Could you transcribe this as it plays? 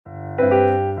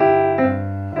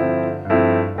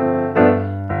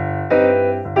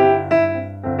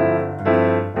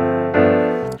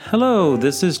Hello,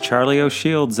 this is Charlie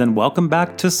O'Shields, and welcome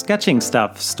back to Sketching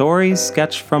Stuff, stories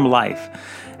sketched from life.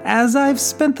 As I've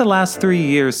spent the last 3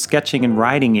 years sketching and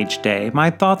writing each day, my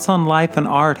thoughts on life and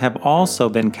art have also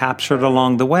been captured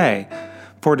along the way.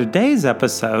 For today's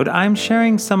episode, I'm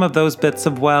sharing some of those bits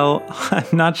of, well, I'm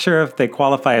not sure if they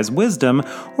qualify as wisdom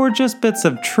or just bits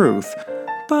of truth.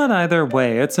 But either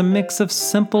way, it's a mix of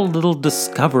simple little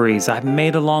discoveries I've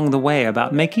made along the way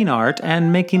about making art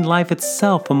and making life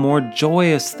itself a more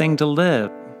joyous thing to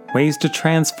live. Ways to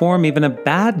transform even a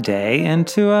bad day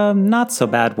into a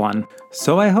not-so-bad one.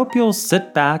 So I hope you'll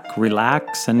sit back,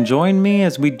 relax, and join me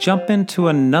as we jump into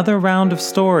another round of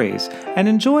stories and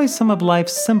enjoy some of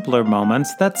life's simpler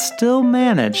moments that still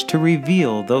manage to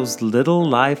reveal those little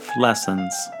life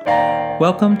lessons.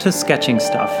 Welcome to Sketching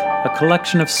Stuff, a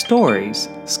collection of stories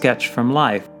sketched from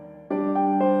life.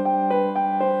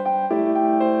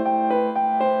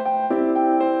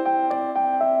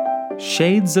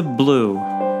 Shades of Blue.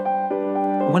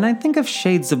 When I think of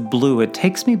shades of blue, it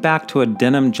takes me back to a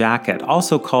denim jacket,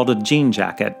 also called a jean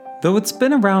jacket. Though it's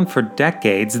been around for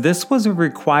decades, this was a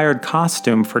required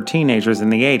costume for teenagers in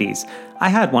the 80s. I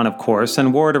had one, of course,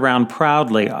 and wore it around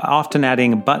proudly, often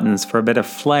adding buttons for a bit of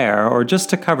flair or just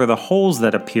to cover the holes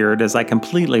that appeared as I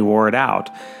completely wore it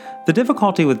out. The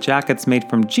difficulty with jackets made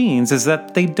from jeans is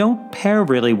that they don't pair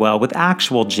really well with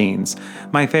actual jeans,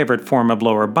 my favorite form of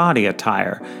lower body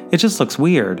attire. It just looks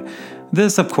weird.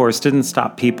 This, of course, didn't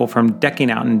stop people from decking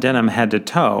out in denim head to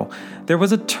toe. There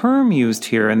was a term used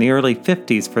here in the early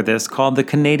 50s for this called the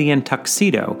Canadian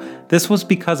tuxedo. This was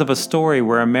because of a story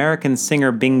where American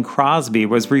singer Bing Crosby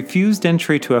was refused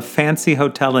entry to a fancy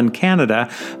hotel in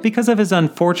Canada because of his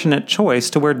unfortunate choice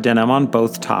to wear denim on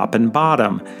both top and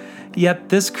bottom. Yet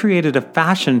this created a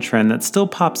fashion trend that still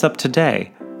pops up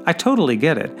today. I totally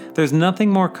get it. There's nothing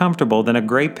more comfortable than a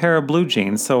great pair of blue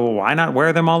jeans, so why not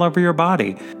wear them all over your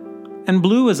body? And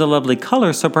blue is a lovely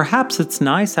color, so perhaps it's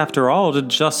nice after all to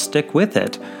just stick with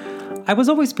it. I was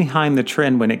always behind the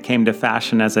trend when it came to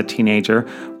fashion as a teenager.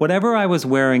 Whatever I was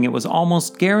wearing, it was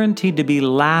almost guaranteed to be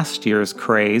last year's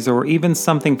craze or even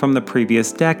something from the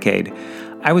previous decade.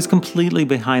 I was completely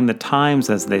behind the times,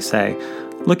 as they say.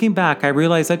 Looking back, I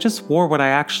realized I just wore what I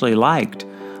actually liked.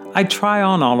 I'd try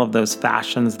on all of those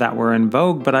fashions that were in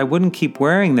vogue, but I wouldn't keep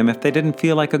wearing them if they didn't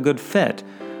feel like a good fit.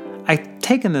 I've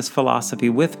taken this philosophy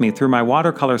with me through my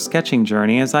watercolor sketching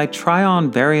journey as I try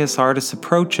on various artists'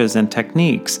 approaches and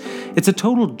techniques. It's a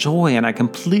total joy and I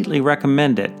completely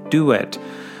recommend it. Do it.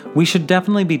 We should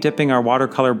definitely be dipping our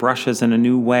watercolor brushes in a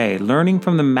new way, learning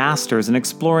from the masters and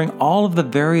exploring all of the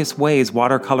various ways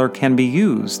watercolor can be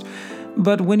used.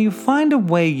 But when you find a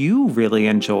way you really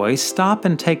enjoy, stop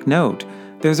and take note.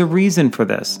 There's a reason for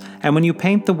this, and when you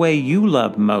paint the way you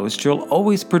love most, you'll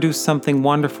always produce something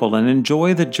wonderful and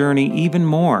enjoy the journey even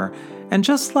more. And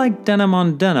just like denim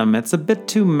on denim, it's a bit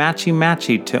too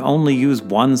matchy-matchy to only use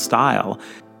one style.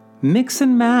 Mix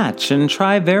and match and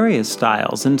try various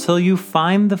styles until you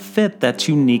find the fit that's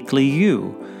uniquely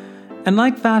you. And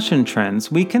like fashion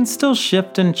trends, we can still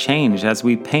shift and change as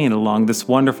we paint along this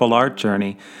wonderful art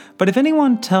journey. But if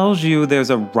anyone tells you there's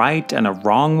a right and a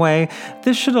wrong way,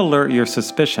 this should alert your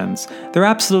suspicions. There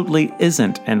absolutely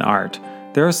isn't in art.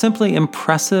 There are simply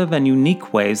impressive and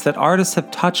unique ways that artists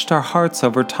have touched our hearts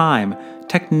over time,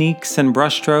 techniques and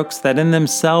brushstrokes that in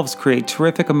themselves create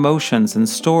terrific emotions and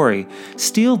story.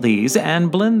 Steal these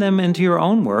and blend them into your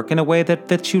own work in a way that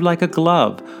fits you like a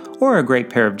glove, or a great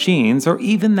pair of jeans, or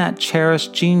even that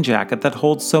cherished jean jacket that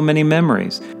holds so many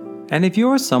memories. And if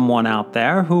you're someone out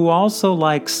there who also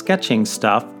likes sketching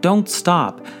stuff, don't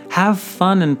stop. Have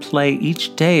fun and play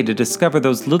each day to discover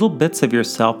those little bits of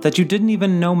yourself that you didn't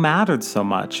even know mattered so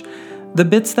much. The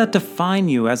bits that define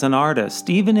you as an artist,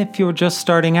 even if you're just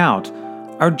starting out.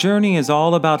 Our journey is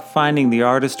all about finding the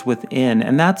artist within,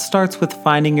 and that starts with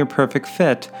finding your perfect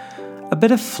fit. A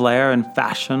bit of flair and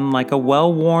fashion, like a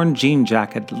well-worn jean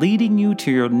jacket, leading you to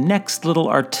your next little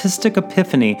artistic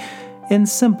epiphany in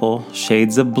simple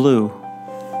shades of blue.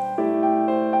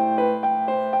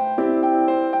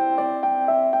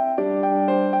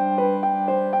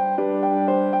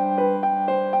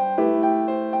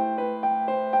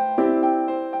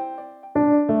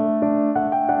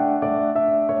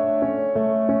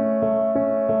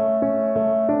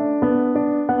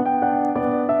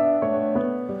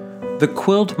 The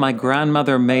quilt my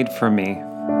grandmother made for me.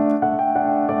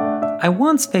 I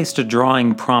once faced a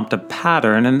drawing prompt of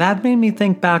pattern, and that made me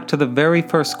think back to the very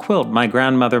first quilt my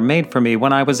grandmother made for me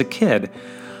when I was a kid.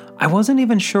 I wasn't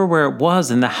even sure where it was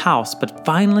in the house, but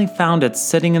finally found it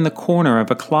sitting in the corner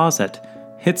of a closet.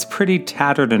 It's pretty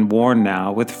tattered and worn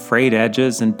now, with frayed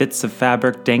edges and bits of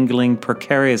fabric dangling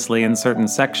precariously in certain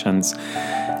sections.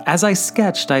 As I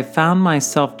sketched, I found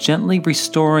myself gently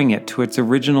restoring it to its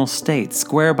original state,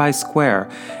 square by square,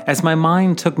 as my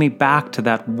mind took me back to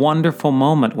that wonderful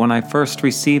moment when I first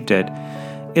received it.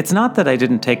 It's not that I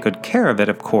didn't take good care of it,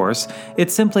 of course.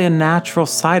 It's simply a natural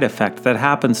side effect that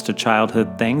happens to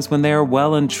childhood things when they are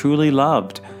well and truly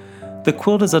loved. The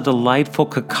quilt is a delightful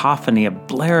cacophony of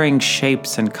blaring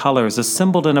shapes and colors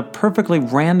assembled in a perfectly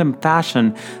random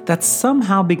fashion that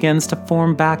somehow begins to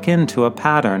form back into a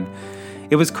pattern.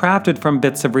 It was crafted from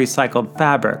bits of recycled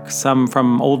fabric, some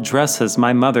from old dresses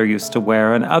my mother used to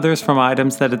wear, and others from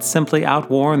items that had simply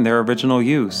outworn their original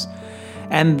use.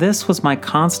 And this was my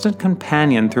constant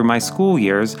companion through my school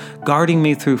years, guarding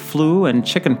me through flu and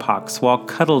chickenpox while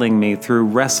cuddling me through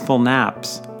restful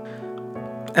naps.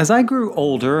 As I grew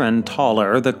older and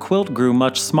taller, the quilt grew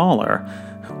much smaller.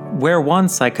 Where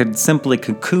once I could simply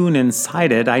cocoon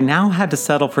inside it, I now had to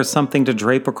settle for something to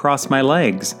drape across my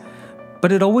legs.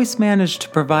 But it always managed to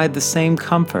provide the same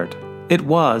comfort. It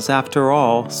was, after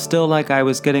all, still like I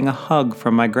was getting a hug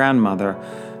from my grandmother.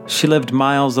 She lived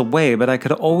miles away, but I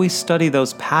could always study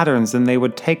those patterns and they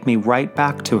would take me right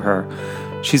back to her.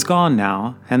 She's gone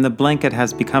now, and the blanket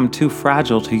has become too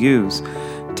fragile to use.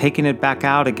 Taking it back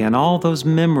out again, all those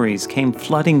memories came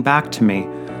flooding back to me.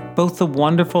 Both the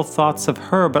wonderful thoughts of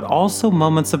her, but also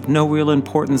moments of no real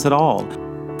importance at all.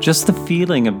 Just the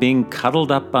feeling of being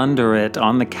cuddled up under it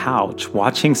on the couch,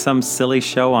 watching some silly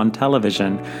show on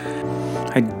television.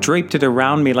 I draped it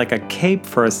around me like a cape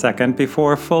for a second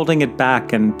before folding it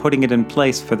back and putting it in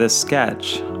place for this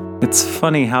sketch. It's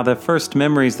funny how the first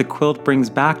memories the quilt brings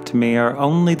back to me are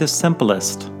only the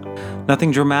simplest.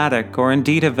 Nothing dramatic or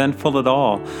indeed eventful at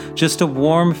all, just a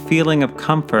warm feeling of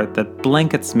comfort that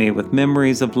blankets me with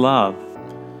memories of love.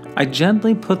 I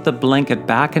gently put the blanket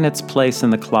back in its place in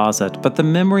the closet, but the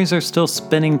memories are still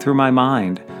spinning through my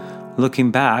mind. Looking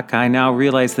back, I now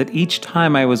realize that each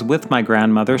time I was with my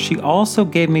grandmother, she also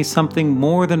gave me something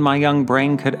more than my young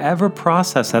brain could ever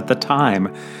process at the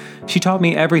time. She taught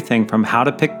me everything from how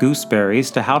to pick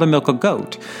gooseberries to how to milk a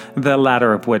goat, the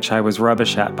latter of which I was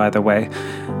rubbish at, by the way.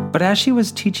 But as she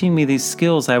was teaching me these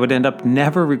skills I would end up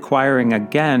never requiring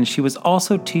again, she was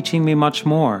also teaching me much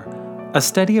more. A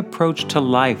steady approach to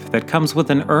life that comes with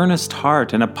an earnest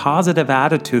heart and a positive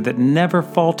attitude that never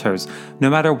falters, no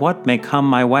matter what may come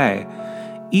my way.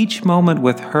 Each moment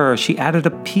with her, she added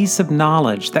a piece of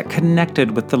knowledge that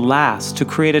connected with the last to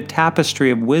create a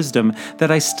tapestry of wisdom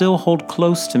that I still hold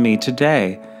close to me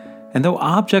today. And though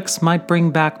objects might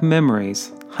bring back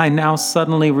memories, I now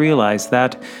suddenly realize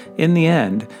that, in the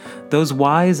end, those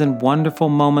wise and wonderful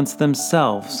moments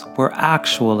themselves were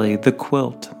actually the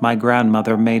quilt my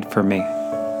grandmother made for me.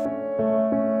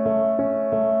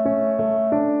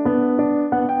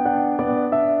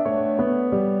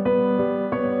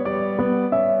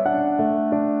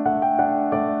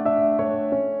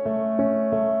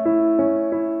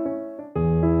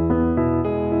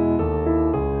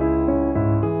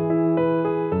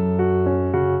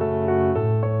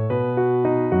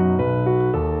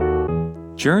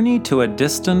 Journey to a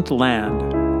Distant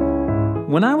Land.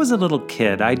 When I was a little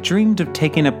kid, I dreamed of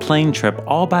taking a plane trip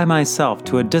all by myself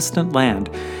to a distant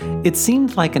land. It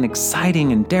seemed like an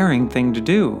exciting and daring thing to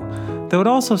do. Though it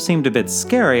also seemed a bit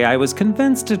scary, I was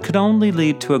convinced it could only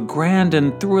lead to a grand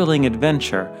and thrilling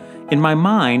adventure. In my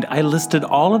mind, I listed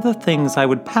all of the things I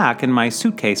would pack in my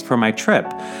suitcase for my trip.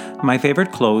 My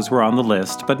favorite clothes were on the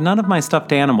list, but none of my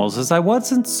stuffed animals, as I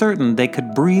wasn't certain they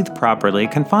could breathe properly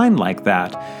confined like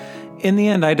that. In the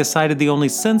end, I decided the only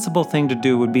sensible thing to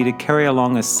do would be to carry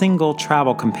along a single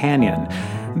travel companion.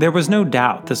 There was no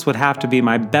doubt this would have to be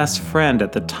my best friend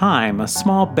at the time, a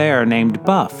small bear named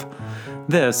Buff.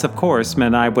 This, of course,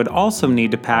 meant I would also need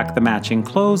to pack the matching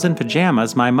clothes and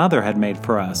pajamas my mother had made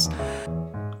for us.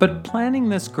 But planning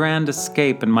this grand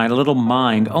escape in my little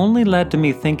mind only led to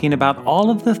me thinking about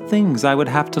all of the things I would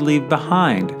have to leave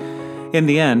behind. In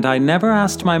the end, I never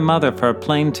asked my mother for a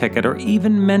plane ticket or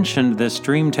even mentioned this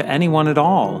dream to anyone at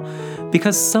all,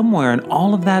 because somewhere in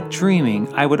all of that dreaming,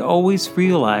 I would always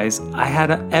realize I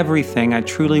had everything I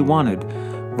truly wanted,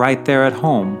 right there at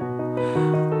home.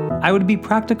 I would be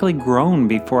practically grown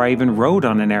before I even rode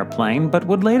on an airplane, but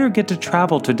would later get to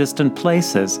travel to distant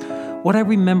places. What I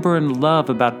remember and love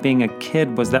about being a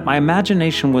kid was that my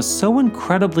imagination was so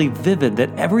incredibly vivid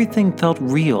that everything felt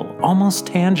real, almost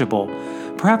tangible.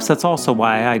 Perhaps that's also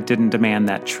why I didn't demand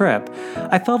that trip.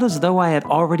 I felt as though I had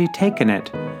already taken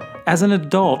it. As an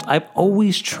adult, I've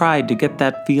always tried to get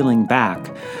that feeling back,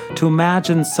 to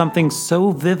imagine something so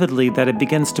vividly that it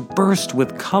begins to burst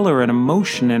with color and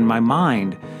emotion in my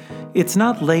mind. It's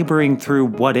not laboring through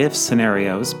what-if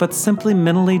scenarios, but simply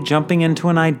mentally jumping into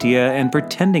an idea and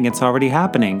pretending it's already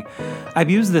happening. I've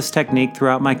used this technique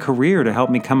throughout my career to help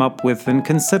me come up with and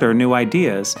consider new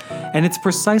ideas, and it's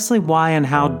precisely why and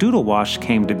how Doodle Wash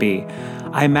came to be.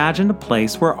 I imagined a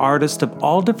place where artists of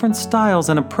all different styles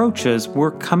and approaches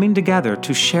were coming together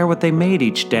to share what they made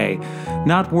each day,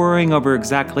 not worrying over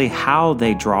exactly how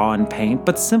they draw and paint,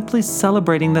 but simply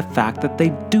celebrating the fact that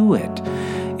they do it.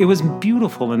 It was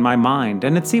beautiful in my mind,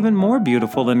 and it's even more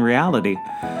beautiful in reality.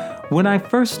 When I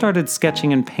first started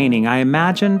sketching and painting, I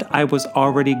imagined I was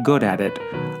already good at it.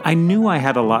 I knew I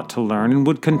had a lot to learn and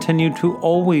would continue to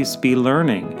always be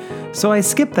learning. So I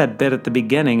skipped that bit at the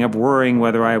beginning of worrying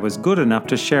whether I was good enough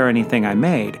to share anything I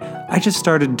made. I just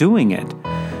started doing it.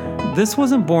 This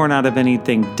wasn't born out of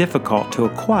anything difficult to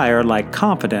acquire like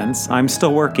confidence, I'm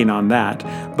still working on that,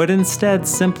 but instead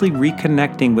simply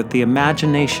reconnecting with the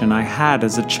imagination I had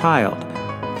as a child.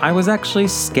 I was actually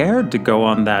scared to go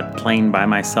on that plane by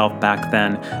myself back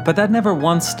then, but that never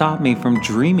once stopped me from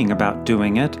dreaming about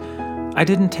doing it. I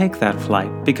didn't take that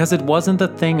flight because it wasn't the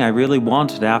thing I really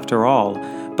wanted after all,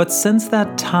 but since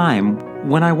that time,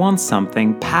 when I want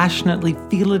something, passionately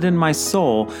feel it in my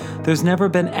soul, there's never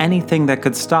been anything that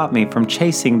could stop me from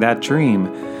chasing that dream.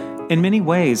 In many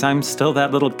ways, I'm still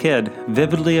that little kid,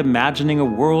 vividly imagining a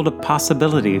world of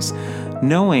possibilities,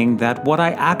 knowing that what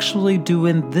I actually do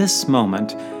in this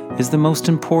moment is the most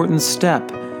important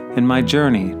step in my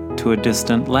journey to a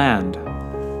distant land.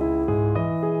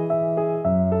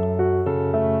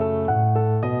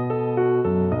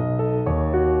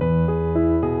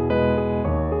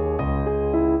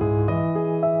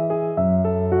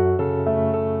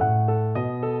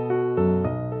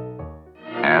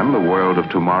 And the world of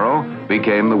tomorrow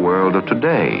became the world of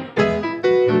today.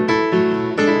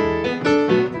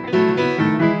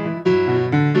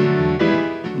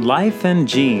 Life and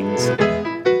jeans.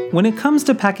 When it comes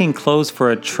to packing clothes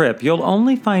for a trip, you'll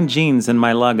only find jeans in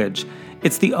my luggage.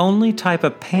 It's the only type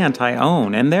of pant I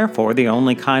own, and therefore the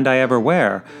only kind I ever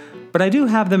wear. But I do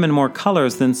have them in more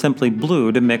colors than simply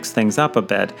blue to mix things up a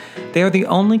bit. They are the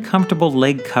only comfortable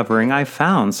leg covering I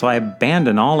found, so I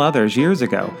abandoned all others years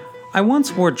ago. I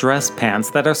once wore dress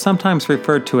pants that are sometimes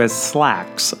referred to as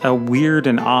slacks, a weird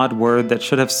and odd word that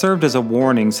should have served as a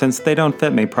warning since they don't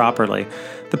fit me properly.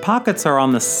 The pockets are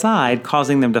on the side,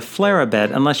 causing them to flare a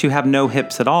bit unless you have no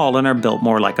hips at all and are built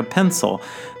more like a pencil.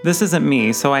 This isn't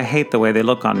me, so I hate the way they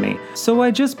look on me. So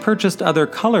I just purchased other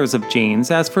colors of jeans,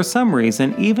 as for some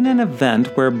reason, even in an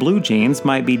event where blue jeans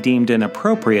might be deemed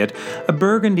inappropriate, a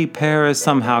burgundy pair is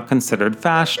somehow considered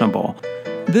fashionable.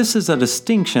 This is a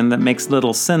distinction that makes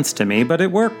little sense to me, but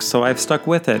it works, so I've stuck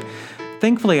with it.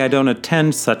 Thankfully, I don't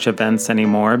attend such events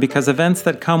anymore because events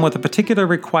that come with a particular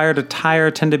required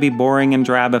attire tend to be boring and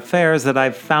drab affairs that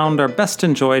I've found are best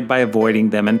enjoyed by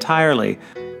avoiding them entirely.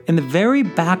 In the very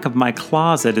back of my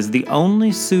closet is the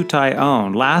only suit I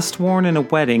own, last worn in a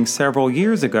wedding several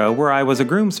years ago where I was a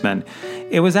groomsman.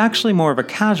 It was actually more of a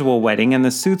casual wedding, and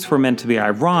the suits were meant to be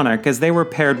ironic as they were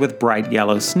paired with bright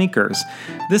yellow sneakers.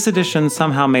 This addition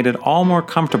somehow made it all more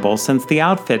comfortable since the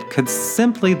outfit could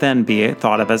simply then be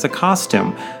thought of as a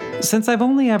costume. Since I've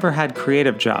only ever had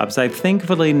creative jobs, I've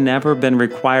thankfully never been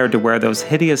required to wear those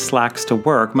hideous slacks to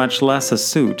work, much less a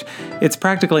suit. It's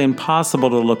practically impossible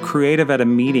to look creative at a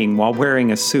meeting while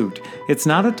wearing a suit. It's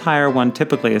not attire one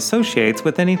typically associates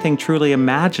with anything truly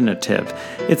imaginative.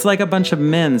 It's like a bunch of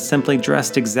men simply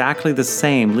dressed exactly the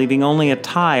same, leaving only a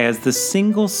tie as the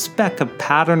single speck of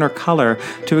pattern or color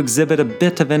to exhibit a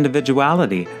bit of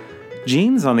individuality.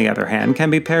 Jeans, on the other hand, can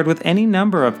be paired with any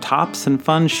number of tops and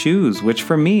fun shoes, which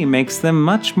for me makes them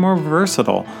much more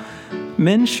versatile.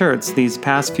 Men's shirts these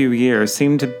past few years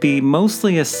seem to be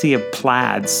mostly a sea of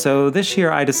plaids, so this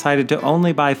year I decided to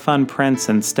only buy fun prints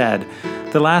instead.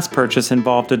 The last purchase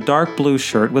involved a dark blue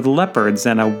shirt with leopards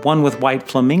and a one with white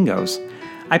flamingos.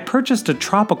 I purchased a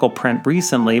tropical print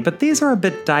recently, but these are a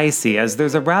bit dicey as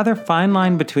there's a rather fine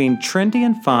line between trendy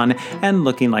and fun and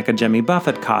looking like a Jimmy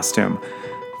Buffett costume.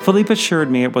 Philippe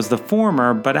assured me it was the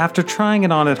former, but after trying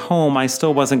it on at home, I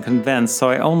still wasn't convinced,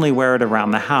 so I only wear it around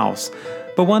the house.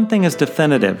 But one thing is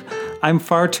definitive. I'm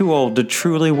far too old to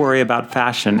truly worry about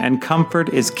fashion, and comfort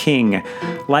is king.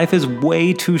 Life is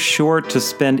way too short to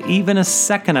spend even a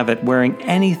second of it wearing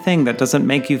anything that doesn't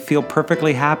make you feel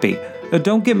perfectly happy.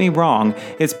 Don't get me wrong,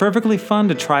 it's perfectly fun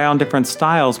to try on different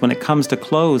styles when it comes to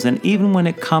clothes and even when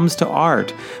it comes to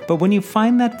art. But when you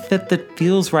find that fit that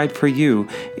feels right for you,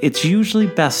 it's usually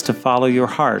best to follow your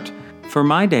heart. For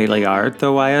my daily art,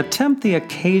 though I attempt the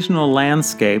occasional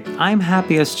landscape, I'm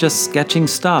happiest just sketching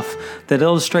stuff that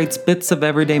illustrates bits of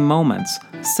everyday moments,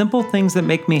 simple things that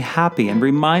make me happy and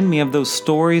remind me of those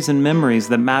stories and memories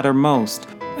that matter most.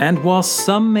 And while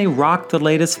some may rock the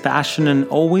latest fashion and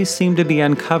always seem to be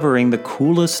uncovering the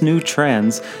coolest new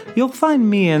trends, you'll find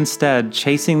me instead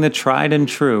chasing the tried and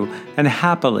true and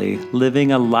happily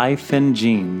living a life in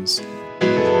jeans.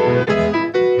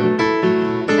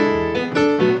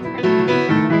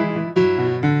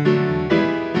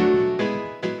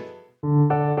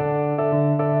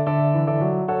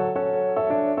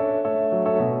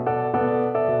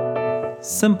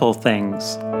 Simple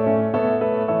things.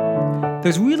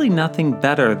 There's really nothing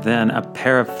better than a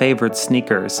pair of favorite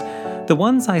sneakers. The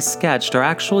ones I sketched are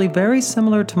actually very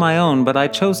similar to my own, but I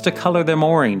chose to color them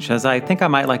orange, as I think I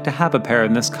might like to have a pair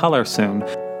in this color soon.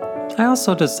 I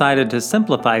also decided to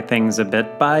simplify things a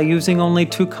bit by using only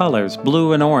two colors,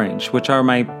 blue and orange, which are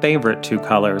my favorite two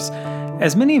colors.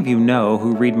 As many of you know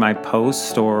who read my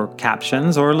posts or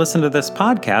captions or listen to this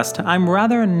podcast, I'm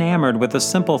rather enamored with the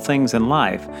simple things in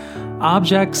life.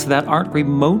 Objects that aren't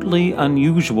remotely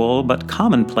unusual but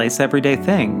commonplace everyday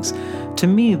things. To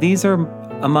me, these are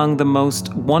among the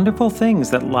most wonderful things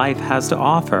that life has to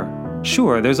offer.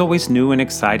 Sure, there's always new and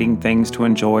exciting things to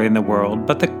enjoy in the world,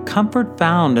 but the comfort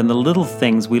found in the little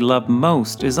things we love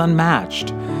most is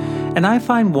unmatched. And I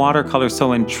find watercolor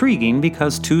so intriguing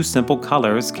because two simple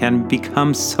colors can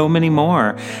become so many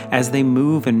more as they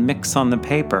move and mix on the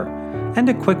paper. And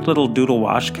a quick little doodle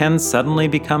wash can suddenly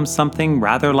become something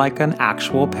rather like an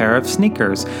actual pair of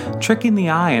sneakers, tricking the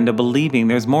eye into believing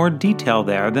there's more detail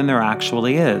there than there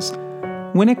actually is.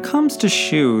 When it comes to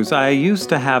shoes, I used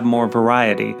to have more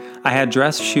variety. I had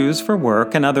dress shoes for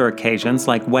work and other occasions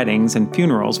like weddings and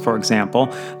funerals, for example,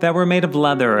 that were made of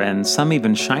leather and some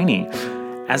even shiny.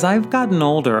 As I've gotten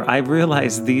older, I've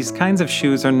realized these kinds of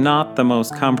shoes are not the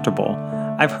most comfortable.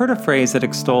 I've heard a phrase that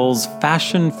extols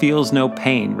 "fashion feels no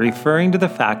pain," referring to the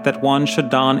fact that one should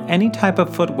don any type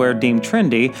of footwear deemed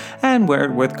trendy and wear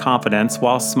it with confidence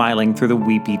while smiling through the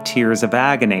weepy tears of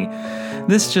agony.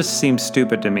 This just seems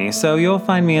stupid to me, so you'll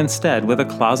find me instead with a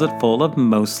closet full of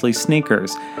mostly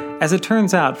sneakers. As it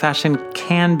turns out, fashion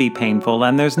can be painful,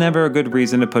 and there's never a good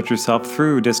reason to put yourself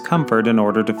through discomfort in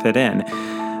order to fit in.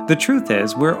 The truth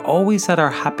is, we're always at our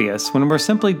happiest when we're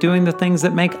simply doing the things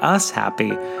that make us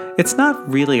happy. It's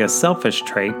not really a selfish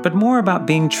trait, but more about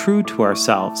being true to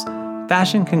ourselves.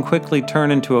 Fashion can quickly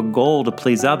turn into a goal to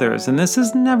please others, and this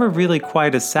is never really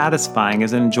quite as satisfying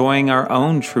as enjoying our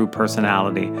own true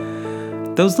personality.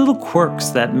 Those little quirks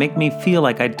that make me feel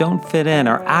like I don't fit in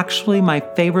are actually my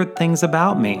favorite things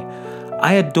about me.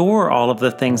 I adore all of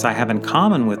the things I have in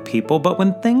common with people, but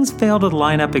when things fail to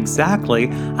line up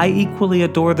exactly, I equally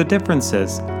adore the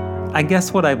differences. I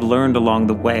guess what I've learned along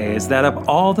the way is that of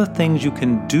all the things you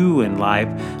can do in life,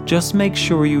 just make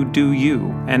sure you do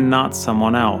you and not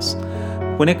someone else.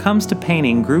 When it comes to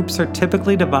painting, groups are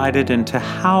typically divided into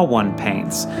how one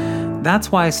paints.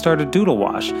 That's why I started Doodle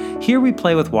Wash. Here we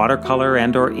play with watercolor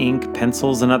and/or ink,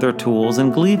 pencils, and other tools,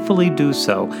 and gleefully do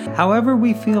so, however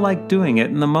we feel like doing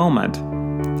it in the moment.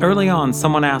 Early on,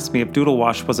 someone asked me if Doodle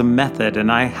Wash was a method,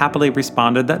 and I happily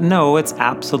responded that no, it's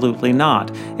absolutely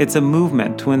not. It's a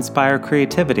movement to inspire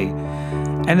creativity.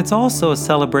 And it's also a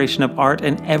celebration of art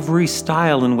in every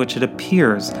style in which it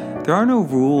appears. There are no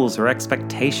rules or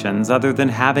expectations other than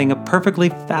having a perfectly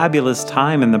fabulous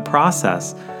time in the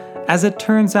process. As it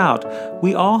turns out,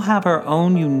 we all have our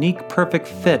own unique perfect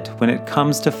fit when it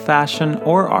comes to fashion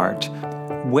or art.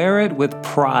 Wear it with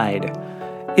pride.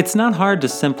 It's not hard to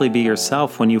simply be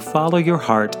yourself when you follow your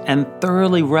heart and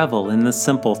thoroughly revel in the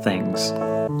simple things.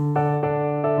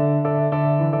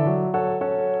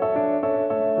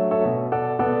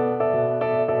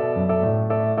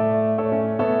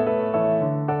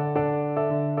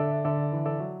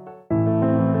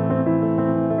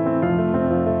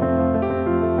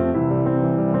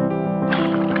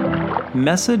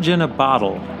 Message in a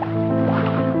bottle.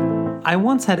 I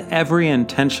once had every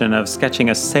intention of sketching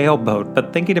a sailboat,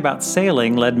 but thinking about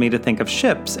sailing led me to think of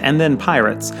ships and then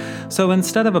pirates. So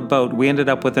instead of a boat, we ended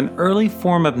up with an early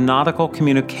form of nautical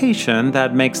communication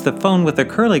that makes the phone with a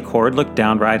curly cord look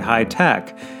downright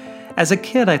high-tech. As a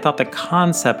kid, I thought the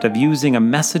concept of using a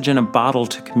message in a bottle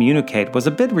to communicate was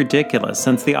a bit ridiculous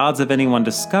since the odds of anyone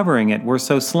discovering it were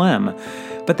so slim.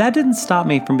 But that didn't stop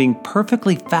me from being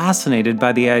perfectly fascinated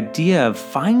by the idea of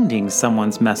finding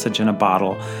someone's message in a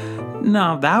bottle.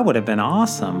 Now, that would have been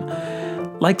awesome.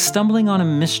 Like stumbling on a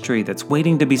mystery that's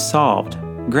waiting to be solved.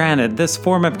 Granted, this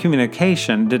form of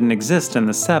communication didn't exist in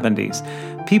the 70s.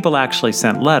 People actually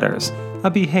sent letters. a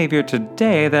behavior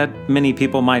today that many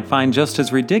people might find just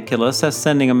as ridiculous as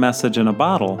sending a message in a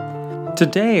bottle.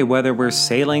 Today, whether we're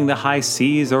sailing the high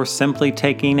seas or simply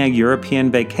taking a European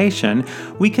vacation,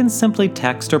 we can simply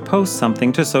text or post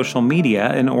something to social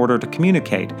media in order to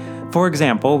communicate. For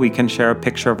example, we can share a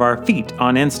picture of our feet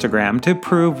on Instagram to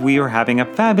prove we are having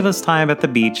a fabulous time at the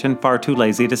beach and far too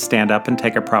lazy to stand up and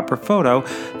take a proper photo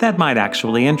that might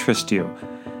actually interest you.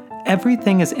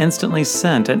 Everything is instantly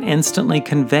sent and instantly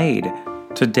conveyed.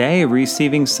 Today,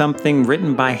 receiving something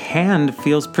written by hand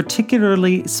feels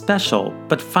particularly special,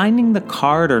 but finding the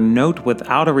card or note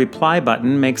without a reply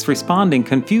button makes responding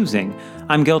confusing.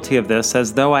 I'm guilty of this,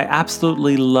 as though I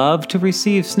absolutely love to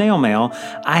receive snail mail,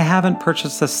 I haven't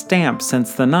purchased a stamp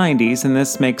since the 90s, and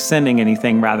this makes sending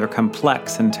anything rather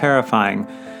complex and terrifying.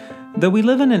 Though we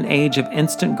live in an age of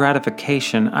instant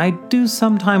gratification, I do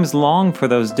sometimes long for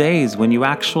those days when you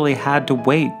actually had to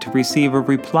wait to receive a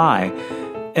reply.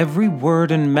 Every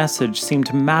word and message seemed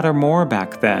to matter more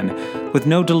back then. With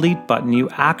no delete button, you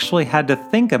actually had to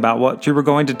think about what you were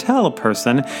going to tell a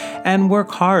person and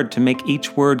work hard to make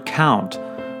each word count.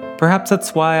 Perhaps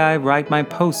that's why I write my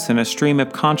posts in a stream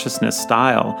of consciousness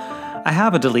style. I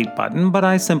have a delete button, but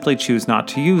I simply choose not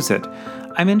to use it.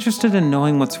 I'm interested in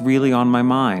knowing what's really on my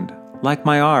mind. Like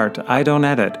my art, I don't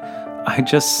edit. I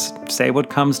just say what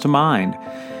comes to mind.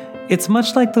 It's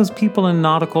much like those people in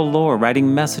nautical lore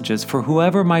writing messages for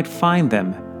whoever might find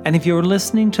them. And if you're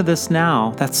listening to this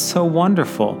now, that's so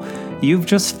wonderful. You've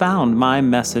just found my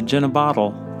message in a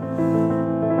bottle.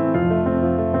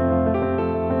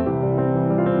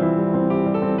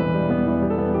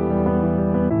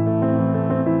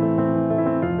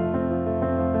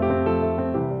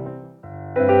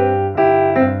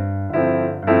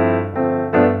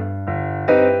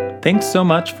 Thanks so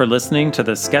much for listening to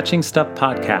the Sketching Stuff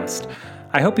podcast.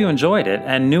 I hope you enjoyed it,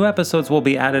 and new episodes will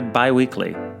be added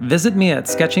bi-weekly. Visit me at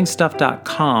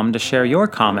sketchingstuff.com to share your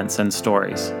comments and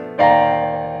stories.